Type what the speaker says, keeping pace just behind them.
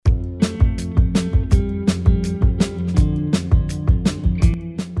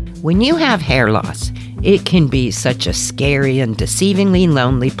When you have hair loss, it can be such a scary and deceivingly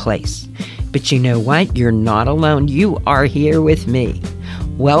lonely place. But you know what? You're not alone. You are here with me.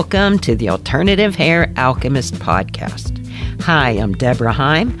 Welcome to the Alternative Hair Alchemist podcast. Hi, I'm Deborah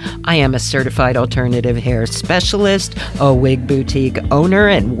Heim. I am a certified alternative hair specialist, a wig boutique owner,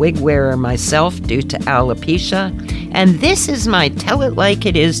 and wig wearer myself due to alopecia. And this is my Tell It Like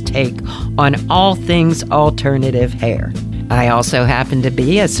It Is take on all things alternative hair. I also happen to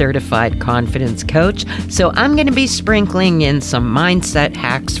be a certified confidence coach, so I'm going to be sprinkling in some mindset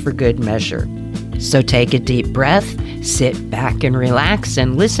hacks for good measure. So take a deep breath, sit back and relax,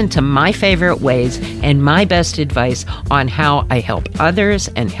 and listen to my favorite ways and my best advice on how I help others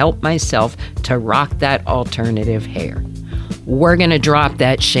and help myself to rock that alternative hair. We're going to drop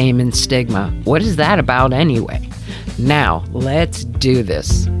that shame and stigma. What is that about anyway? Now, let's do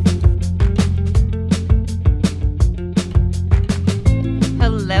this.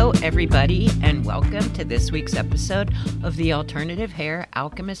 Hello, everybody, and welcome to this week's episode of the Alternative Hair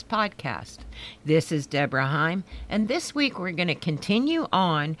Alchemist podcast. This is Deborah Heim, and this week we're going to continue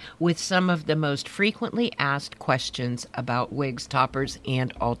on with some of the most frequently asked questions about wigs, toppers,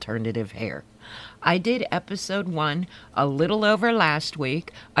 and alternative hair. I did episode 1 a little over last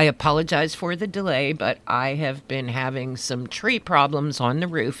week. I apologize for the delay, but I have been having some tree problems on the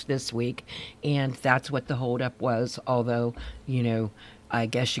roof this week, and that's what the holdup was, although, I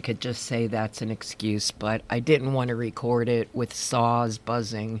guess you could just say that's an excuse, but I didn't want to record it with saws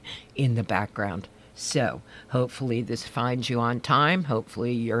buzzing in the background. So, hopefully this finds you on time.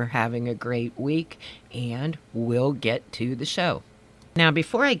 Hopefully you're having a great week, and we'll get to the show. Now,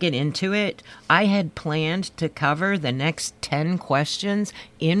 before I get into it, I had planned to cover the next 10 questions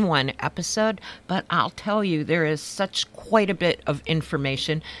in one episode, but I'll tell you, there is quite a bit of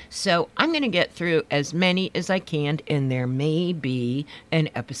information, so I'm going to get through as many as I can, and there may be an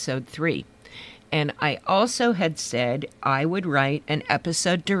episode 3. And I also had said I would write an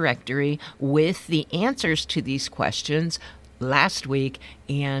episode directory with the answers to these questions last week,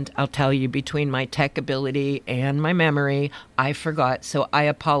 and I'll tell you, between my tech ability and my memory, I forgot, so I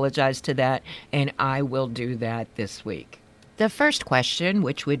apologize to that, and I will do that this week. The first question,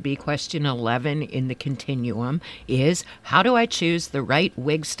 which would be question 11 in the continuum, is how do I choose the right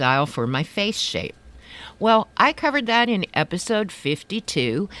wig style for my face shape? Well, I covered that in episode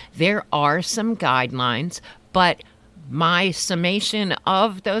 52. There are some guidelines, but my summation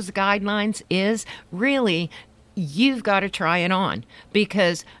of those guidelines is really you've got to try it on,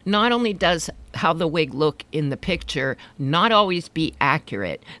 because not only does how the wig look in the picture not always be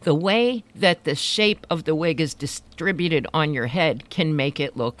accurate, the way that the shape of the wig is distributed on your head can make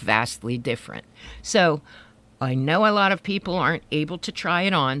it look vastly different. So I know a lot of people aren't able to try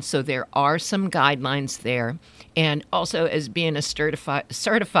it on, so there are some guidelines there. And also, as being a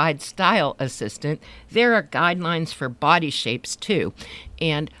certified style assistant, there are guidelines for body shapes too.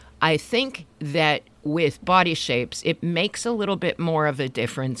 And I think that with body shapes, it makes a little bit more of a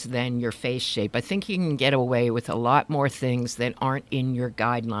difference than your face shape. I think you can get away with a lot more things that aren't in your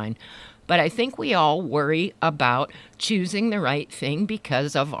guideline. But I think we all worry about choosing the right thing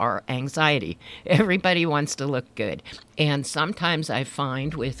because of our anxiety. Everybody wants to look good. And sometimes I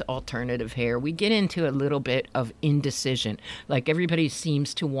find with alternative hair, we get into a little bit of indecision. Like everybody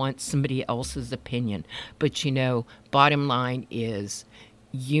seems to want somebody else's opinion. But bottom line is,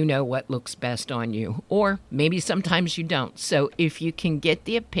 you know what looks best on you, or maybe sometimes you don't. So if you can get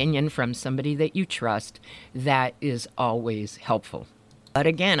the opinion from somebody that you trust, that is always helpful. But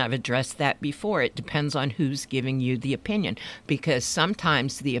again, I've addressed that before. It depends on who's giving you the opinion, because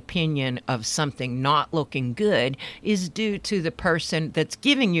sometimes the opinion of something not looking good is due to the person that's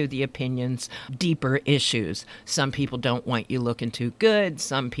giving you the opinion's deeper issues. Some people don't want you looking too good.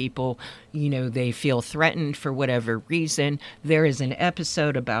 Some people, they feel threatened for whatever reason. There is an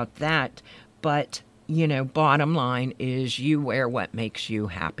episode about that, but bottom line is you wear what makes you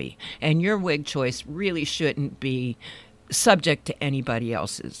happy. And your wig choice really shouldn't be subject to anybody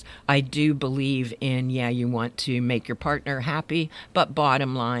else's. I do believe in, you want to make your partner happy, but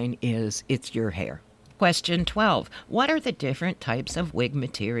bottom line is it's your hair. Question 12. What are the different types of wig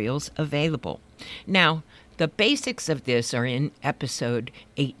materials available? Now, the basics of this are in episode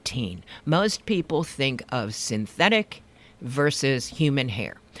 18. Most people think of synthetic versus human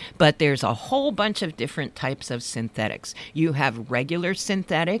hair. But there's a whole bunch of different types of synthetics. You have regular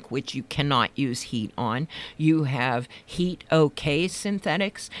synthetic, which you cannot use heat on. You have heat okay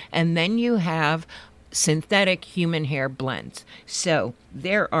synthetics. And then you have synthetic human hair blends. So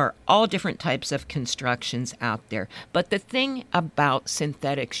there are all different types of constructions out there. But the thing about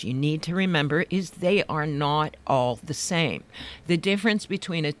synthetics you need to remember is they are not all the same. The difference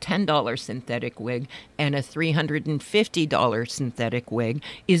between a $10 synthetic wig and a $350 synthetic wig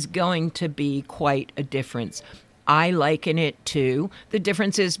is going to be quite a difference. I liken it to the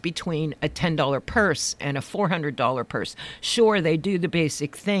differences between a $10 purse and a $400 purse. Sure, they do the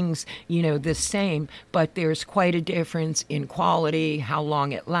basic things, the same, but there's quite a difference in quality, how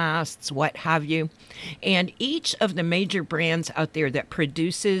long it lasts, what have you. And each of the major brands out there that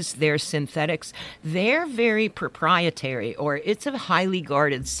produces their synthetics, they're very proprietary, or it's a highly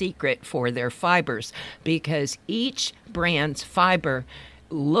guarded secret for their fibers, because each brand's fiber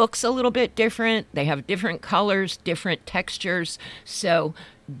looks a little bit different. They have different colors, different textures. So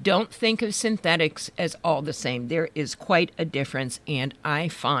don't think of synthetics as all the same. There is quite a difference. And I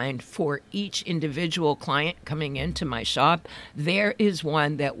find for each individual client coming into my shop, there is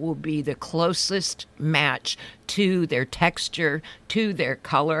one that will be the closest match to their texture, to their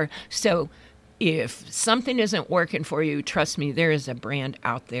color. So if something isn't working for you, trust me, there is a brand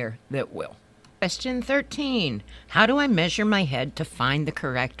out there that will. Question 13. How do I measure my head to find the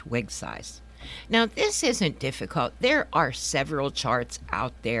correct wig size? Now, this isn't difficult. There are several charts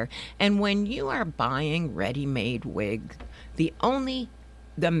out there, and when you are buying ready-made wig, the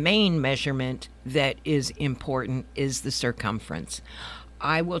main measurement that is important is the circumference.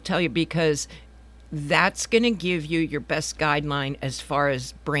 I will tell you, because that's going to give you your best guideline as far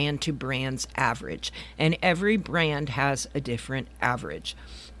as brand to brand's average, and every brand has a different average.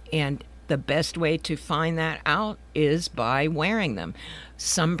 And the best way to find that out is by wearing them.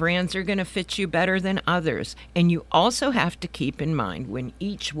 Some brands are going to fit you better than others. And you also have to keep in mind when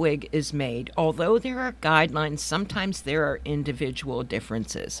each wig is made, although there are guidelines, sometimes there are individual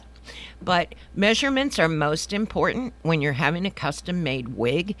differences. But measurements are most important when you're having a custom-made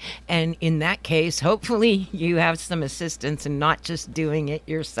wig. And in that case, hopefully you have some assistance and not just doing it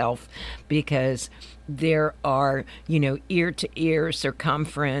yourself, because there are, ear to ear,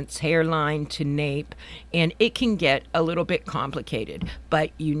 circumference, hairline to nape, and it can get a little bit complicated.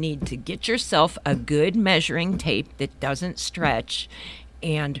 But you need to get yourself a good measuring tape that doesn't stretch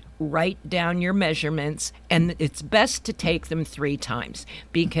and write down your measurements. And it's best to take them 3 times,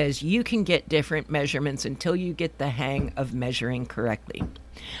 because you can get different measurements until you get the hang of measuring correctly.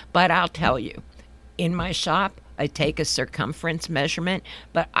 But I'll tell you, in my shop, I take a circumference measurement,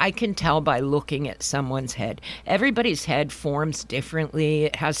 but I can tell by looking at someone's head. Everybody's head forms differently.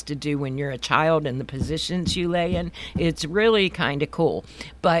 It has to do when you're a child and the positions you lay in. It's really kind of cool.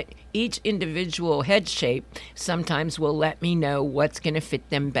 But each individual head shape sometimes will let me know what's going to fit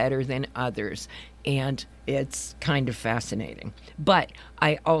them better than others. And it's kind of fascinating. But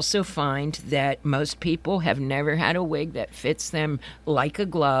I also find that most people have never had a wig that fits them like a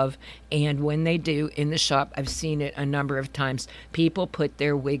glove. And when they do in the shop, I've seen it a number of times, people put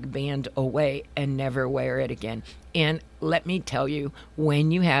their wig band away and never wear it again. And let me tell you,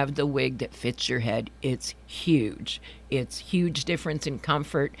 when you have the wig that fits your head, it's huge. It's huge difference in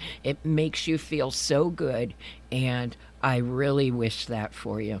comfort. It makes you feel so good. And I really wish that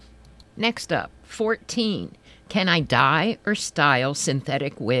for you. Next up, 14. Can I dye or style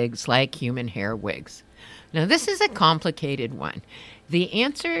synthetic wigs like human hair wigs? Now, this is a complicated one. The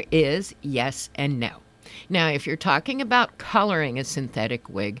answer is yes and no. Now, if you're talking about coloring a synthetic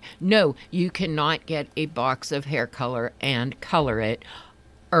wig, no, you cannot get a box of hair color and color it.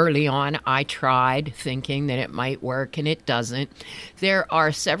 Early on, I tried thinking that it might work, and it doesn't. There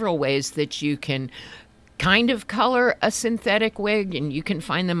are several ways that you can kind of color a synthetic wig, and you can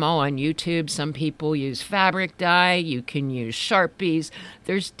find them all on YouTube. Some people use fabric dye. You can use Sharpies.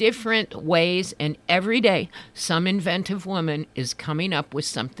 There's different ways, and every day some inventive woman is coming up with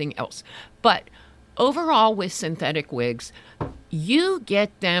something else. But overall, with synthetic wigs, you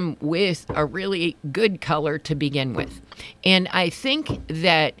get them with a really good color to begin with. And I think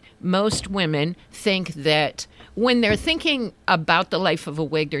that most women think that when they're thinking about the life of a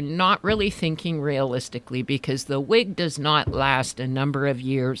wig, they're not really thinking realistically, because the wig does not last a number of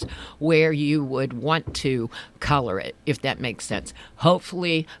years where you would want to color it, if that makes sense.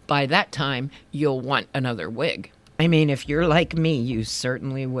 Hopefully, by that time, you'll want another wig. I mean, if you're like me, you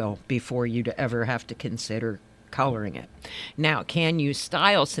certainly will before you'd ever have to consider coloring it. Now, can you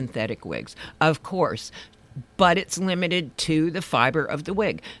style synthetic wigs? Of course. But it's limited to the fiber of the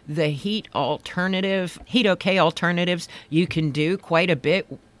wig. The heat OK alternatives, you can do quite a bit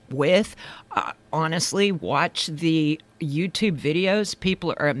with. Honestly, watch the YouTube videos.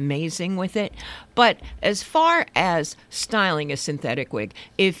 People are amazing with it. But as far as styling a synthetic wig,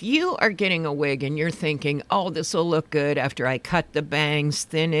 if you are getting a wig and you're thinking, oh, this will look good after I cut the bangs,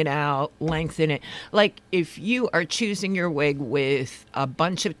 thin it out, lengthen it. Like if you are choosing your wig with a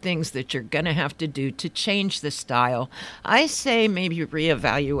bunch of things that you're going to have to do to change the style, I say maybe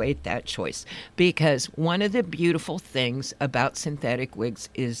reevaluate that choice, because one of the beautiful things about synthetic wigs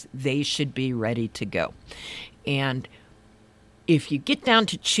is they should be ready to go. And if you get down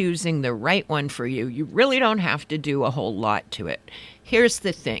to choosing the right one for you, you really don't have to do a whole lot to it. Here's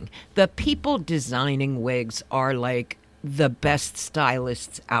the thing. The people designing wigs are like the best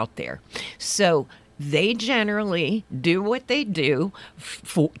stylists out there. So they generally do what they do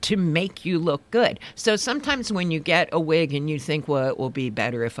to make you look good. So sometimes when you get a wig and you think, well, it will be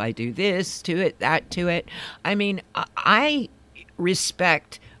better if I do this to it, that to it. I mean, I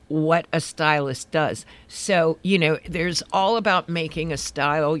respect what a stylist does. So, there's all about making a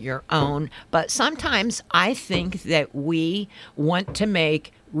style your own, but sometimes I think that we want to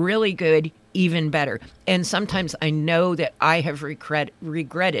make really good even better. And sometimes I know that I have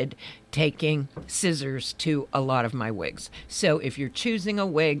regretted taking scissors to a lot of my wigs. So if you're choosing a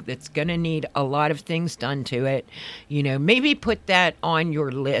wig that's going to need a lot of things done to it, maybe put that on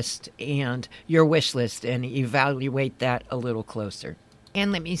your list and your wish list and evaluate that a little closer.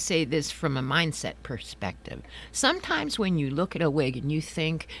 And let me say this from a mindset perspective. Sometimes when you look at a wig and you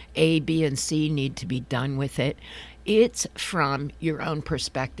think A, B, and C need to be done with it, it's from your own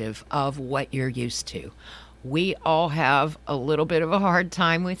perspective of what you're used to. We all have a little bit of a hard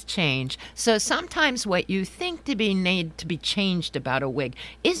time with change. So sometimes what you think need to be changed about a wig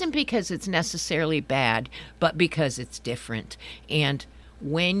isn't because it's necessarily bad, but because it's different. And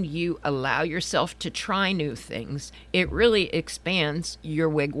when you allow yourself to try new things, it really expands your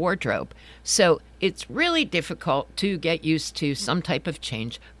wig wardrobe. So it's really difficult to get used to some type of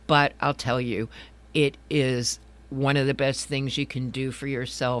change, but I'll tell you, it is one of the best things you can do for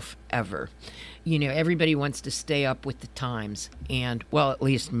yourself ever. Everybody wants to stay up with the times, and, well, at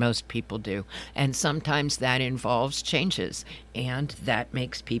least most people do. And sometimes that involves changes, and that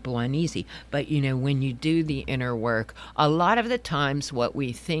makes people uneasy. But, when you do the inner work, a lot of the times what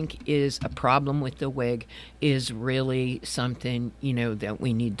we think is a problem with the wig is really something, that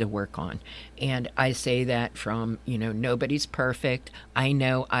we need to work on. And I say that from, nobody's perfect. I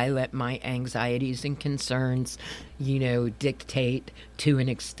know I let my anxieties and concerns, dictate to an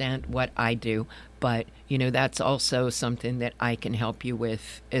extent what I do. But, that's also something that I can help you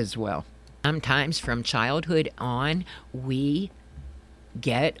with as well. Sometimes from childhood on, we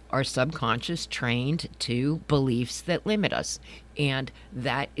get our subconscious trained to beliefs that limit us. And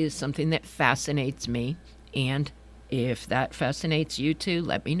that is something that fascinates me. And if that fascinates you too,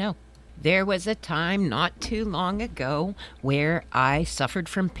 let me know. There was a time not too long ago where I suffered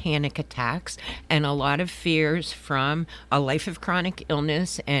from panic attacks and a lot of fears from a life of chronic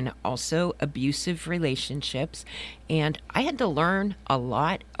illness and also abusive relationships. And I had to learn a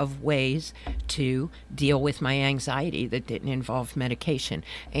lot of ways to deal with my anxiety that didn't involve medication.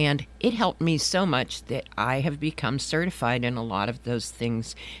 And it helped me so much that I have become certified in a lot of those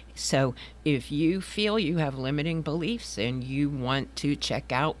things. So if you feel you have limiting beliefs and you want to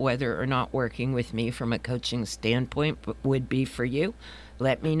check out whether or not working with me from a coaching standpoint would be for you,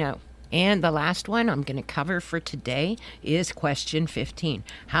 let me know. And the last one I'm going to cover for today is question 15.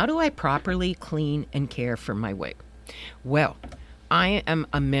 How do I properly clean and care for my wig? Well, I am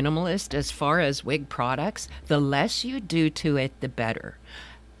a minimalist as far as wig products. The less you do to it, the better.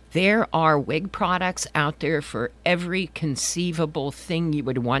 There are wig products out there for every conceivable thing you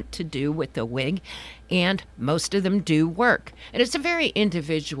would want to do with a wig, and most of them do work. And it's a very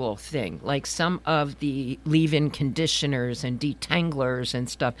individual thing. Like some of the leave-in conditioners and detanglers and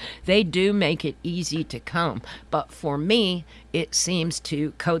stuff, they do make it easy to comb. But for me, it seems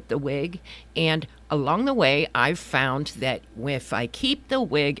to coat the wig, and along the way, I've found that if I keep the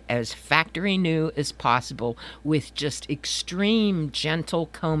wig as factory new as possible with just extreme gentle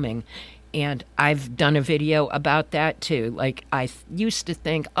combing, and I've done a video about that too. Like I used to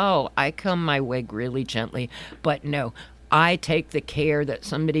think, oh, I comb my wig really gently, but no, I take the care that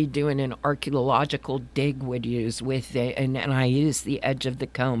somebody doing an archaeological dig would use with it, and I use the edge of the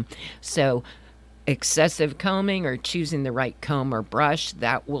comb. So excessive combing or choosing the right comb or brush,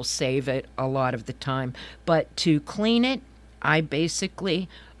 that will save it a lot of the time. But to clean it, I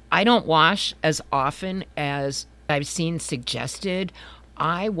don't wash as often as I've seen suggested.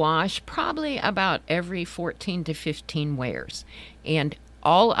 I wash probably about every 14 to 15 wears. And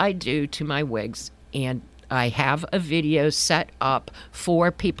all I do to my wigs, and I have a video set up for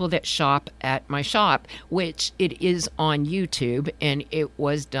people that shop at my shop, which it is on YouTube, and it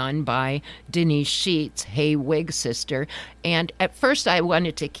was done by Denise Sheets, Hey Wig Sister. And at first I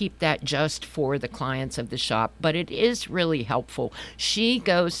wanted to keep that just for the clients of the shop, but it is really helpful. She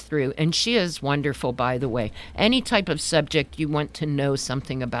goes through, and she is wonderful, by the way. Any type of subject you want to know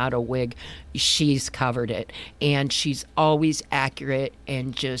something about a wig, she's covered it. And she's always accurate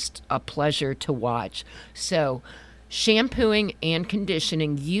and just a pleasure to watch. So shampooing and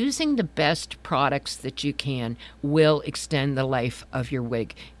conditioning using the best products that you can will extend the life of your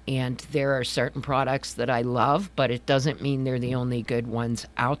wig. And there are certain products that I love, but it doesn't mean they're the only good ones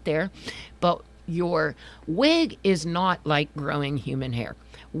out there. But your wig is not like growing human hair.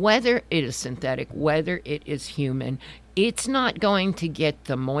 Whether it is synthetic, whether it is human, it's not going to get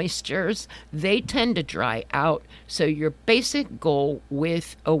the moistures. They tend to dry out. So your basic goal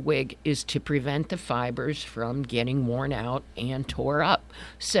with a wig is to prevent the fibers from getting worn out and tore up.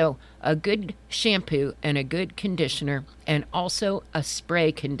 So a good shampoo and a good conditioner, and also a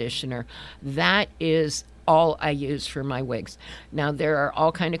spray conditioner, that is all I use for my wigs. Now, there are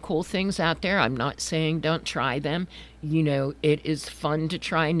all kind of cool things out there. I'm not saying don't try them. You know, it is fun to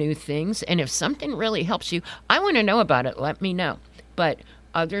try new things. And if something really helps you, I want to know about it. Let me know. But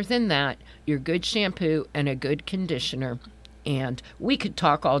other than that, your good shampoo and a good conditioner. And we could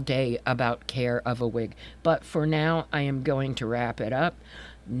talk all day about care of a wig. But for now, I am going to wrap it up.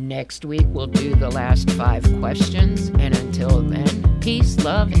 Next week, we'll do the last 5 questions. And until then, peace,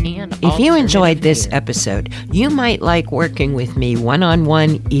 love, and if you enjoyed this episode, you might like working with me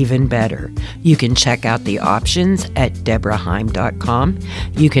one-on-one even better. You can check out the options at deborahheim.com.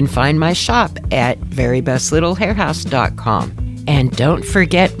 You can find my shop at verybestlittlehairhouse.com. And don't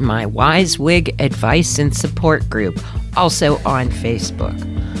forget my Wise Wig Advice and Support group, also on Facebook.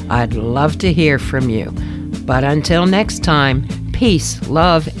 I'd love to hear from you. But until next time, peace,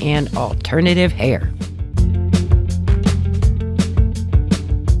 love, and alternative hair.